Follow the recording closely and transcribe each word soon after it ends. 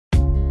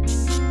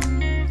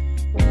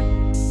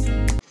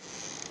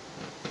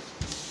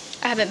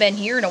haven't been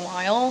here in a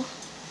while.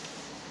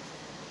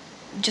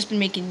 Just been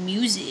making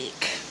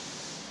music.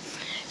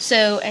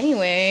 So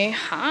anyway,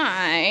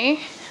 hi.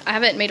 I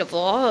haven't made a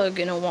vlog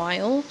in a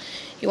while.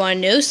 You want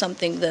to know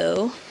something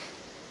though?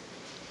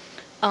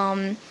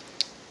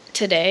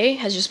 Today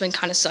has just been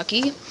kind of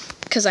sucky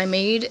because I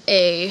made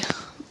a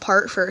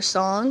part for a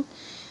song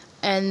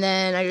and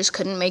then I just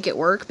couldn't make it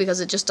work because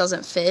it just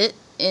doesn't fit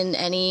in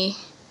any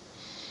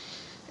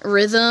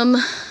rhythm.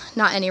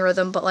 Not any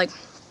rhythm, but like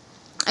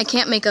I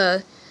can't make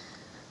a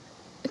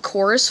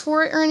chorus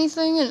for it or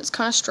anything, and it's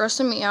kind of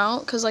stressing me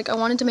out because like I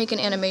wanted to make an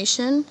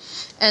animation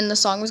and the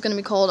song was going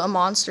to be called A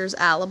Monster's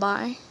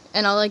Alibi,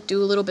 and I'll like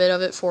do a little bit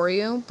of it for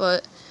you,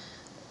 but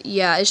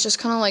yeah, it's just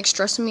kind of like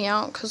stressing me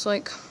out because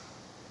like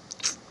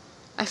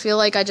I feel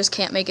like I just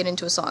can't make it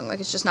into a song. Like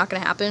it's just not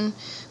going to happen.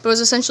 But it was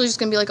essentially just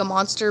going to be like a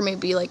monster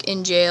maybe like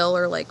in jail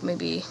or like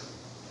maybe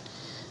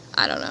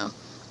I don't know.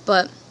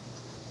 But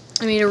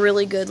I made a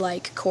really good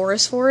like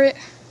chorus for it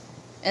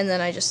and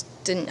then I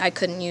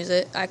couldn't use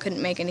it. I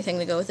couldn't make anything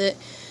to go with it.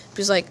 It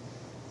was like,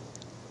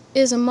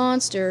 is a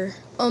monster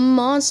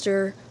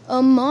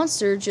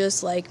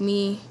just like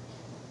me.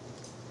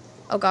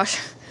 Oh gosh,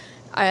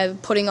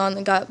 get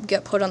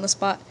put on the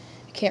spot.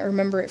 I can't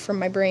remember it from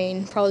my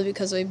brain, probably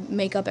because I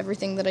make up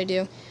everything that I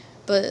do.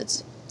 But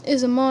it's,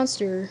 is a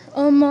monster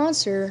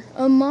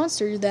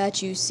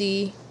that you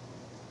see.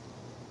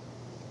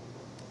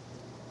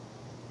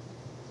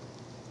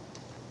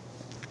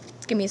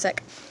 Give me a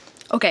sec.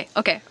 Okay,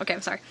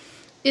 I'm sorry.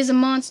 Is a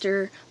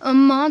monster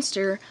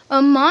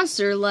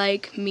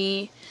like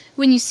me?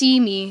 When you see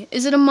me,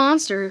 is it a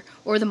monster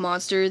or the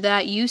monster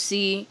that you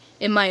see?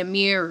 Am I a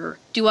mirror?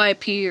 Do I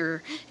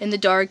appear in the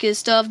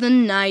darkest of the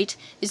night?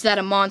 Is that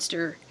a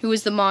monster? Who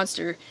is the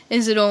monster?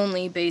 Is it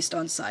only based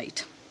on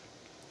sight?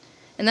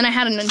 And then I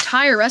had an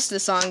entire rest of the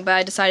song, but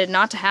I decided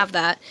not to have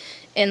that.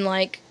 And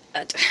like,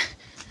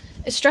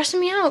 it's stressing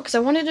me out because I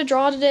wanted to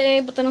draw today,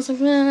 but then I was like,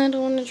 I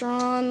don't want to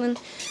draw. And then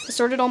I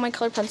sorted all my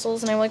colored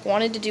pencils, and I like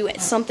wanted to do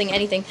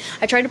anything.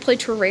 I tried to play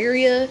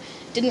Terraria,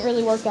 didn't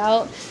really work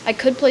out. I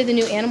could play the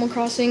new Animal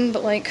Crossing,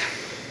 but like,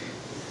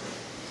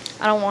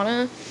 I don't want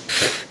to.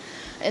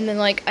 And then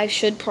like, I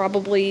should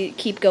probably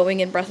keep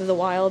going in Breath of the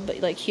Wild, but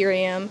like, here I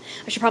am.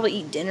 I should probably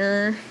eat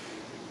dinner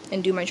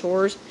and do my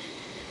chores.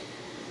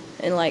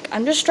 And like,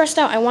 I'm just stressed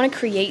out. I want to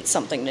create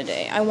something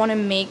today. I want to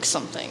make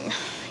something,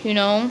 you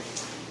know?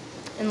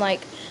 And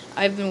like,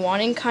 I've been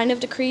wanting kind of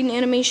to create an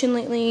animation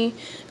lately.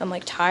 I'm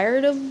like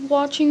tired of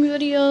watching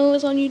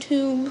videos on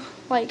YouTube.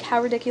 Like,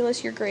 how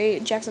ridiculous, you're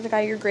great.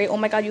 Jacksepticeye, you're great. Oh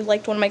my god, you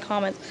liked one of my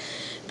comments.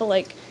 But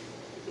like,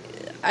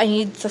 I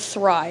need to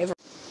thrive.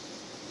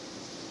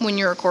 When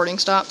your recording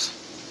stops.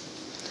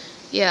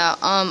 Yeah,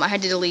 I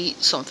had to delete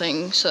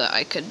something so that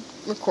I could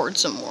record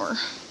some more.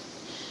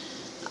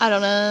 I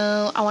don't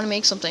know. I want to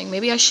make something.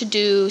 Maybe I should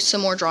do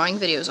some more drawing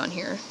videos on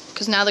here.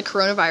 Because now the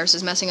coronavirus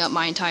is messing up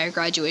my entire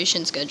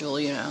graduation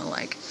schedule, you know,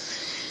 like,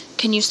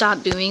 can you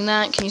stop doing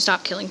that? Can you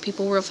stop killing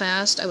people real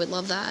fast? I would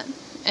love that.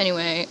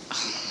 Anyway,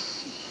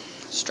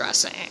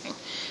 stressing.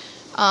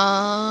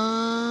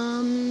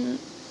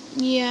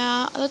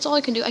 Yeah, that's all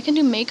I can do. I can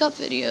do makeup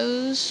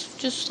videos,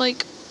 just,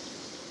 like,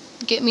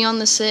 get me on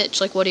the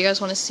sitch, like, what do you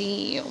guys want to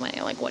see?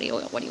 Like, what do you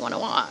want to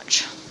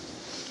watch?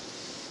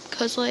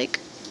 Because, like,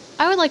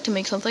 I would like to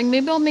make something.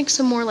 Maybe I'll make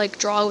some more, like,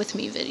 draw with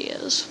me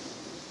videos.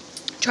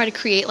 Try to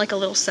create like a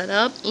little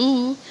setup.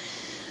 Ooh,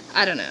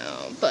 I don't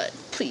know, but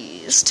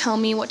please tell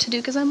me what to do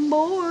because I'm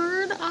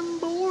bored. I'm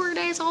bored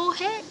as all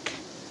heck.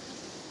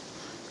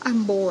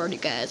 I'm bored, you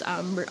guys.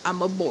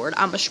 I'm a bored.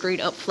 I'm a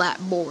straight up flat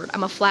bored.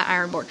 I'm a flat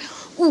iron board.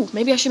 Ooh,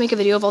 maybe I should make a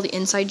video of all the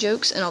inside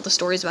jokes and all the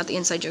stories about the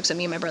inside jokes that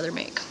me and my brother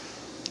make,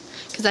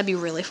 because that'd be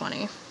really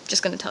funny.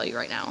 Just gonna tell you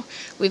right now.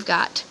 We've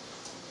got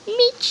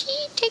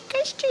Michi, take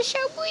us to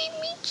Subway,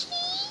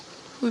 Michi.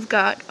 We've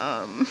got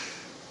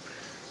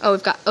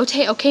we've got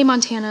okay,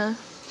 Montana.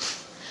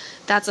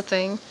 That's a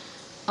thing.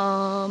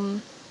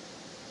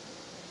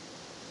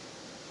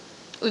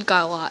 We've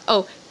got a lot.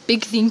 Oh,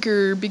 big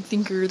thinker.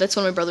 That's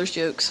one of my brother's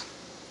jokes.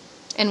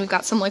 And we've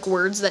got some like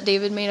words that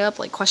David made up,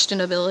 like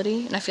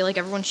questionability, and I feel like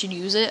everyone should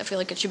use it. I feel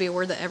like it should be a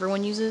word that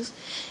everyone uses.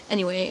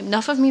 Anyway,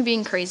 enough of me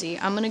being crazy.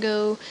 I'm gonna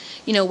go,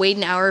 wait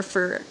an hour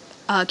for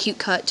Cute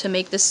Cut to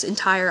make this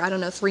entire,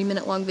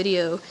 3-minute long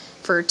video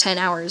for 10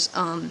 hours,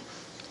 and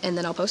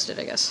then I'll post it,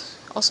 I guess.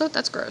 Also,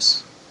 that's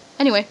gross.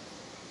 Anyway.